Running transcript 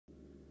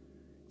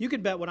You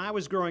could bet when I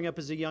was growing up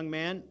as a young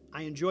man,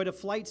 I enjoyed a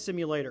flight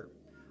simulator.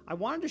 I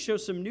wanted to show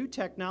some new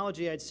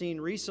technology I'd seen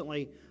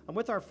recently. I'm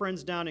with our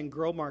friends down in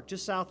Growmark,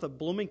 just south of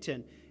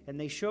Bloomington, and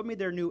they showed me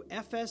their new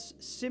FS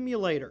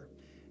simulator.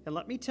 And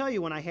let me tell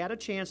you, when I had a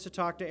chance to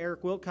talk to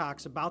Erik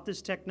Wilcox about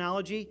this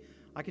technology,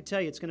 I could tell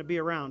you it's going to be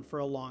around for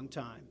a long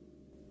time.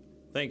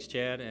 Thanks,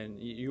 Chad, and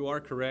you are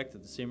correct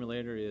that the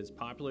simulator is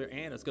popular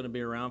and it's going to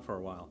be around for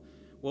a while.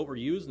 What we're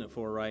using it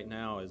for right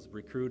now is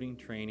recruiting,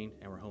 training,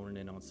 and we're honing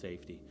in on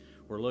safety.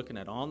 We're looking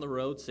at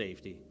on-the-road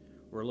safety.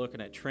 We're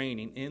looking at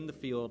training in the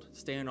field,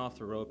 staying off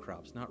the road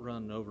crops, not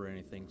running over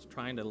anything,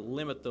 trying to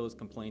limit those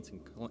complaints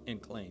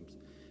and claims.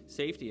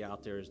 Safety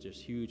out there is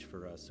just huge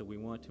for us, so we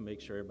want to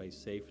make sure everybody's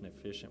safe and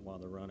efficient while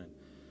they're running.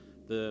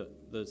 The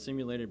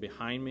simulator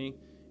behind me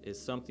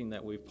is something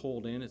that we've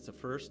pulled in. It's the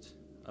first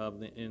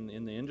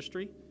in the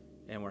industry,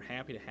 and we're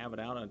happy to have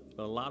it out at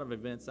a lot of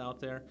events out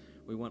there.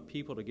 We want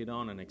people to get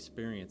on and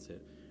experience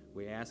it.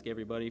 We ask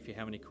everybody, if you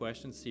have any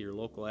questions, see your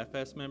local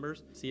FS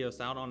members, see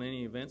us out on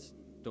any events.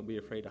 Don't be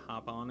afraid to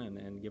hop on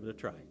and give it a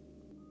try.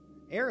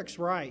 Erik's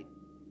right.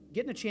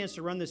 Getting a chance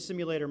to run this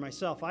simulator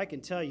myself, I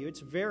can tell you, it's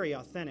very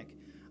authentic.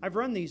 I've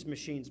run these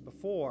machines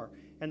before,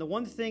 and the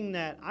one thing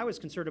that I was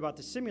concerned about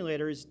the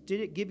simulator is,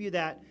 did it give you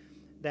that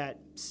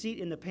seat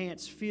in the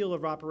pants feel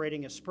of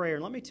operating a sprayer?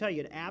 And let me tell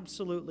you, it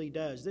absolutely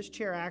does. This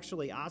chair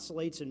actually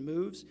oscillates and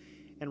moves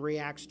and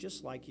reacts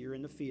just like you're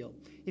in the field.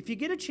 If you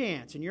get a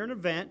chance and you're at an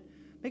event,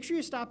 make sure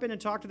you stop in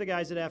and talk to the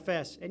guys at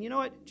FS. And you know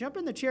what? Jump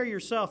in the chair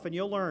yourself and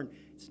you'll learn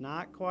it's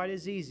not quite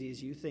as easy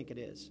as you think it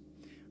is.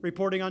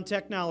 Reporting on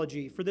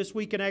technology for This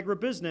Week in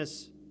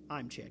Agribusiness,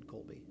 I'm Chad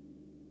Colby.